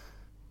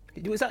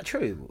 Was that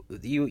true?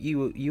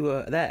 You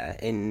were there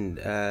in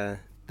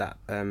that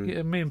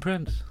Yeah, me and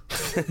Prince.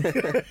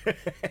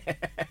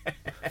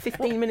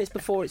 15 minutes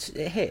before it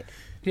hit.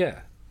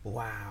 Yeah,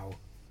 Wow.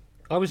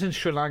 I was in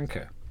Sri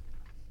Lanka.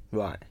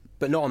 Right,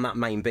 but not on that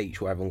main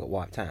beach where everyone got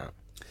wiped out.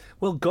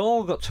 Well,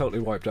 Gaul got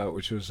totally wiped out,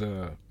 which was,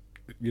 a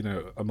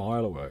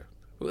mile away.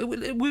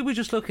 We were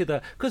just lucky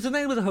there, because the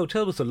name of the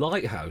hotel was the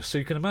Lighthouse, so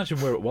you can imagine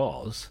where it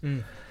was.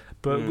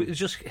 But it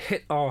just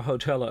hit our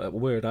hotel at a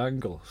weird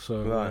angle,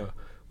 so Right.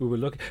 we were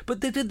lucky.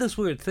 But they did this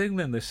weird thing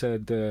then. They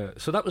said,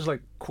 so that was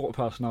like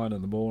 9:15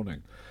 in the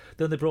morning.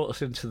 Then they brought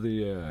us into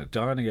the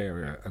dining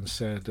area and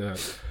said,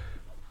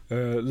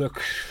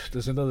 look,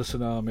 there's another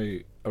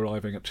tsunami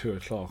arriving at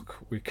 2:00.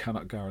 We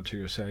cannot guarantee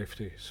your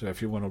safety. So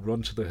if you want to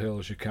run to the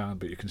hills, you can,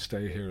 but you can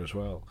stay here as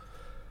well.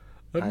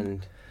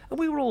 And And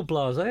we were all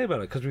blasé about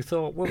it because we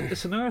thought, well,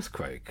 it's an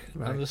earthquake,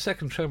 Right. and the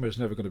second tremor is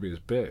never going to be as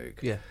big.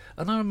 Yeah.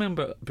 And I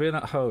remember being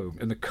at home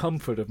in the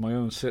comfort of my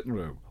own sitting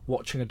room,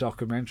 watching a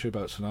documentary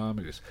about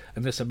tsunamis,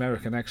 and this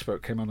American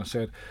expert came on and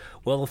said,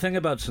 well, the thing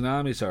about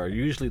tsunamis are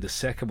usually the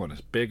second one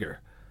is bigger.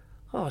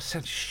 Oh, it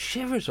sent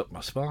shivers up my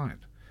spine.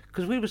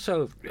 Because we were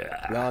so...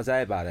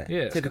 blasé about it.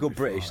 Yeah, it's Typical gonna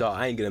be British. fine. Like,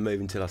 I ain't gonna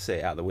move until I see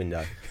it out the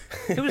window.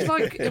 It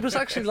was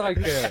actually like...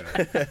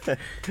 it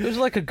was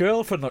like a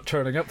girlfriend not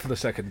turning up for the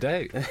second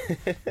date.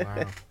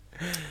 Wow.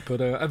 But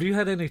have you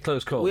had any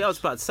close calls? Well, I was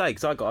about to say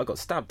because I got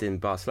stabbed in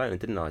Barcelona,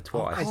 didn't I?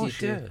 Twice. as you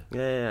gosh, yeah. should.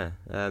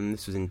 Yeah.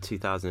 This was in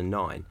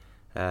 2009,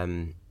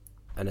 and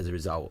as a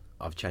result,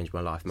 I've changed my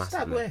life Stab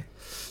massively. where?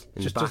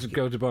 In Just the back. doesn't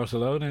go to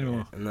Barcelona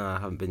anymore. No, I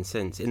haven't been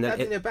since. Stabbed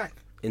in the back.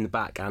 In the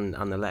back and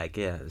the leg,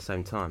 yeah, at the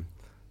same time.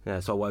 Yeah,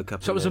 so I woke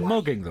up. So it was a and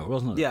mugging, though,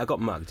 wasn't it? Yeah, I got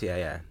mugged.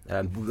 Yeah.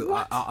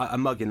 A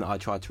mugging that I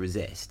tried to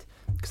resist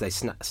because they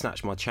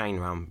snatched my chain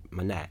around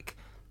my neck,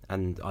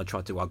 and I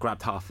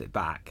grabbed half of it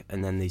back,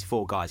 and then these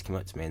four guys came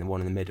up to me, and the one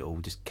in the middle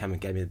just came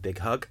and gave me a big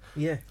hug.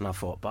 Yeah. And I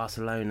thought,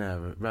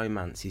 Barcelona,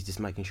 romance, he's just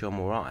making sure I'm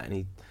all right. And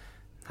he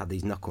had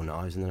these knuckle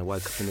knives, and then I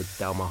woke up in the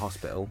Delmar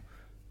Hospital.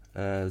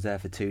 I was there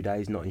for 2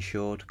 days, not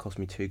insured, cost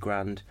me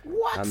 $2,000.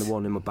 What? And the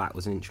one in my back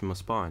was an inch from my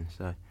spine,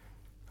 so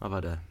I've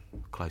had a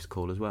close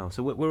call as well.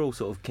 So we're all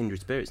sort of kindred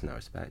spirits in that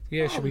respect.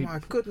 Yeah, Oh my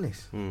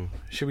goodness.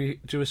 should we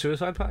do a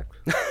suicide pact?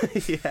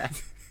 Yeah.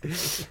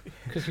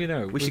 Because,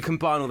 We should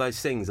combine all those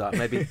things, like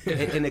maybe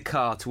in a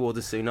car toward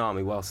the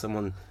tsunami while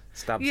someone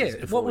stabs us Yeah,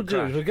 before what we'll we do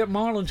is crash. we'll get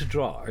Marlon to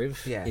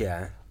drive. Yeah.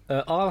 Yeah.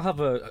 I'll have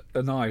a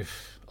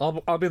knife.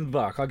 I'll be in the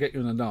back. I'll get you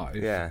in a knife.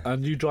 Yeah.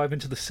 And you drive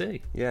into the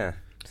sea. Yeah.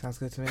 Sounds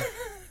good to me.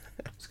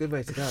 It's a good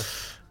way to go.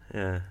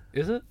 Yeah.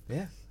 Is it?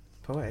 Yeah.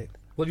 Poetic.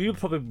 Well, you'll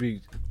probably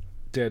be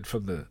dead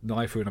from the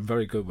knife wound. I'm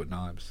very good with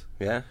knives.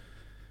 Yeah.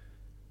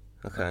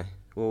 Okay.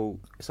 Well,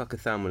 it's like a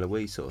Thelma and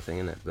Louise sort of thing,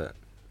 isn't it? But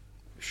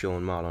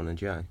Sean, Marlon, and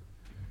Joe.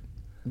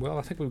 Well,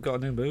 I think we've got a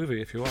new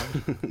movie if you want.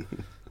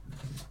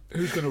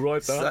 Who's going to write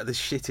It's that? like the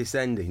shittest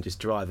ending, just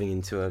driving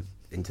into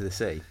the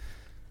sea.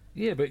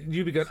 Yeah, but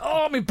you'd be going,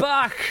 oh, me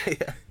back!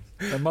 Yeah.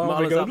 And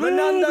Marlon Marlon's be like, going,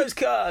 Fernando's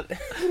card!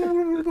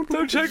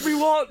 don't take me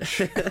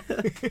watch!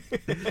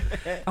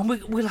 And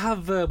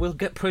we'll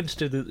get Prince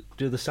to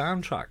do the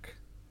soundtrack.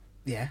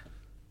 Yeah.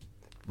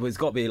 Well, it's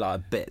got to be like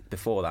a bit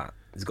before that.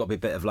 There's got to be a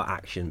bit of like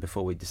action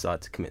before we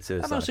decide to commit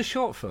suicide. And that's a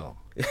short film.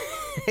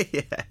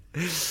 Yeah.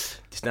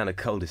 Just down a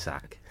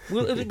cul-de-sac.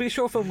 Well, it'll be a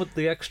short film with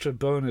the extra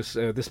bonus,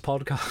 this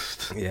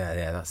podcast.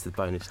 Yeah, that's the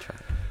bonus track.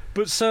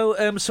 But so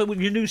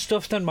your new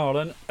stuff then,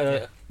 Marlon,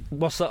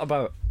 what's that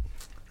about?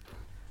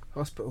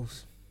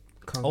 Hospitals.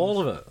 Condoms.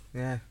 All of it?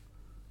 Yeah.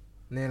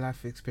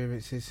 Near-life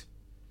experiences.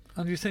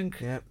 And you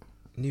think... Yep.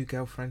 New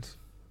girlfriend.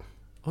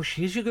 Oh,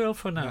 she's your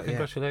girlfriend now. Not yet.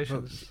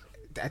 Congratulations.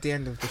 Well, at the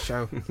end of the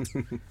show,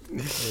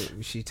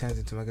 she turns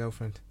into my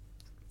girlfriend.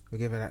 We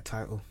give her that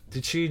title.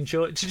 Did she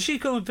enjoy... Did she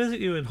come and visit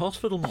you in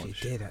hospital much?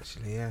 She did,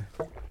 actually, yeah.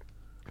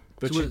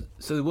 But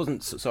So there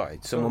wasn't... Sorry,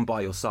 someone by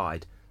your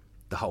side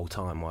the whole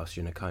time whilst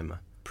you're in a coma?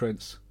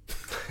 Prince.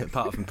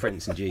 Apart from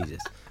Prince and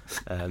Jesus.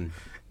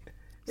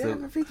 Yeah,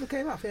 people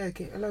came up. Yeah,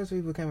 loads of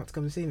people came up to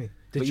come and see me.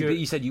 But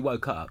you said you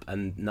woke up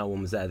and no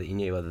one was there that you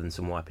knew other than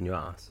someone wiping your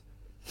ass.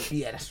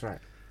 Yeah, that's right.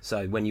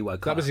 So when you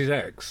woke up... That was his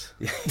ex.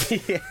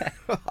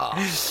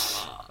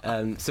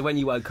 So when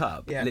you woke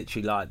up, Yeah.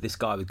 literally like this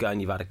guy was going,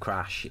 you've had a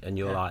crash, and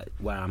you're Yeah. like,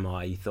 where am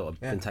I? You thought I've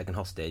Yeah. been taken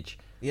hostage.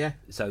 Yeah,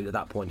 So at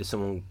that point, does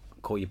someone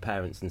call your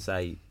parents and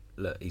say,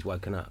 look, he's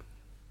woken up?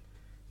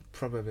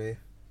 probably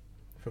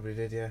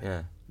did. Yeah.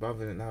 Yeah. But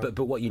other than that,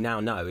 But what you now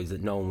know is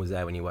that no one was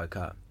there when you woke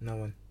up, no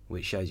one.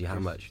 which shows you how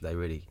much they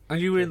really...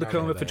 And you were in the Yeah,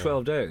 coma yeah, for yeah.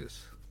 12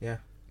 days? Yeah.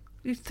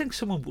 You'd think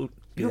someone would...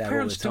 Be Your there all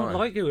parents the don't time.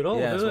 like you at all,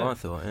 Yeah, do that's they? what I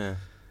thought, yeah.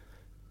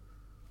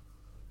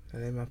 Are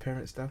they my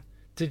parents though?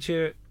 Did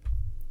your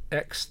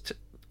ex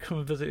come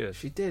and visit you?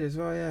 She did as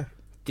well. Yeah.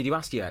 Did you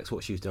ask your ex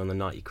what she was doing the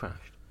night you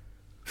crashed?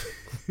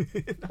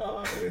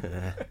 No.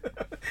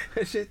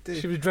 She did.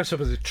 She was dressed up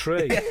as a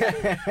tree.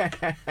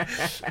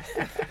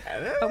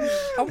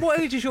 And what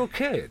age is your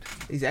kid?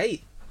 He's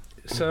 8.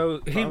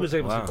 So he was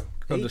able Wow.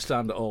 to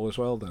understand it all as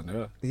well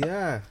then,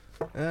 yeah.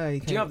 Yeah. He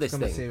Do you have this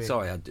come and see thing? me.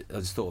 Sorry, I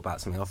just thought about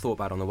something. I thought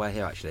about it on the way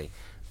here, actually.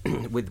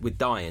 with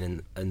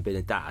dying and being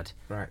a dad,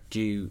 Right. do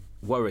you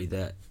worry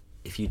that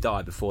if you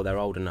die before they're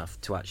old enough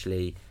to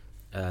actually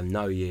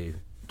know you,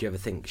 do you ever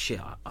think, shit,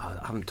 I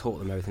haven't taught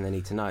them everything they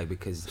need to know,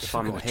 because if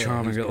I'm Got not a here,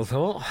 charming little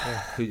thought.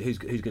 who's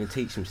going to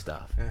teach them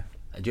stuff? Yeah.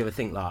 Do you ever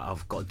think, like,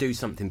 I've got to do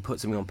something, put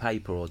something on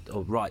paper or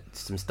write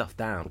some stuff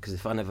down, because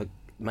if I never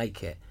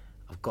make it,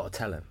 I've got to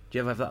tell them. Do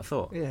you ever have that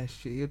thought? Yeah.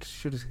 You'll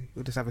just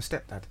have a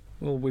stepdad.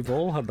 Well, we've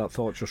all had that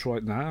thought just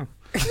right now.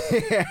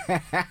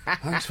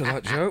 Thanks for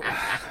that joke.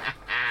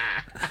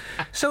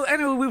 So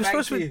anyway, we were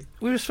Thank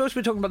supposed to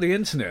be talking about the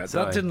internet.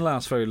 Sorry. That didn't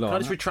last very long. Can I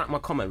just retract my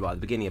comment right at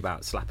the beginning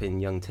about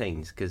slapping young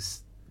teens?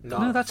 Because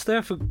No, that's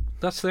there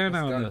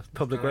now in gone. the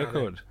public It's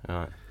gone out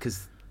record.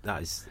 because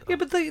that is Yeah,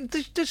 but they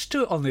just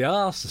do it on the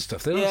arse and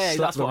stuff. They don't yeah,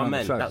 slap that's them what I around the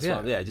meant. face. That's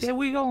what, yeah, just,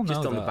 we all know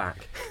just on that. the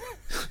back.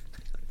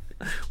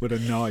 With a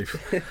knife.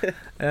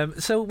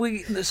 So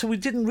we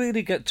didn't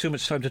really get too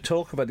much time to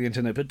talk about the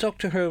internet. But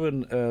Dr.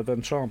 Herman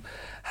van Trom,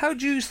 how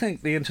do you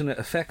think the internet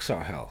affects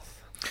our health?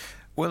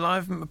 Well,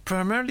 I'm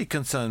primarily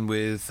concerned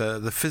with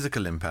the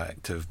physical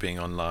impact of being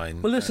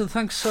online. Well, listen,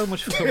 thanks so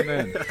much for coming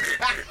in.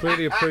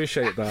 Really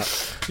appreciate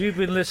that. You've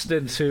been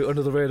listening to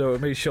Under the Radar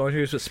with me, Sean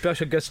Hughes, with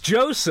special guest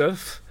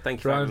Joseph Thank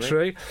you for having me.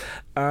 Rowntree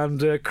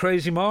and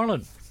Crazy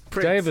Marlon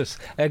Davis.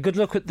 Good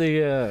luck with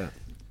the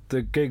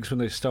gigs when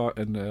they start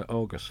in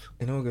August.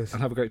 In August.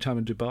 And have a great time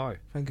in Dubai.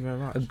 Thank you very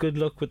much. And good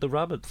luck with the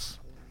rabbits.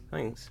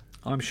 Thanks.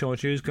 I'm Sean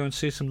Hughes. Go and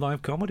see some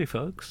live comedy,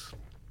 folks.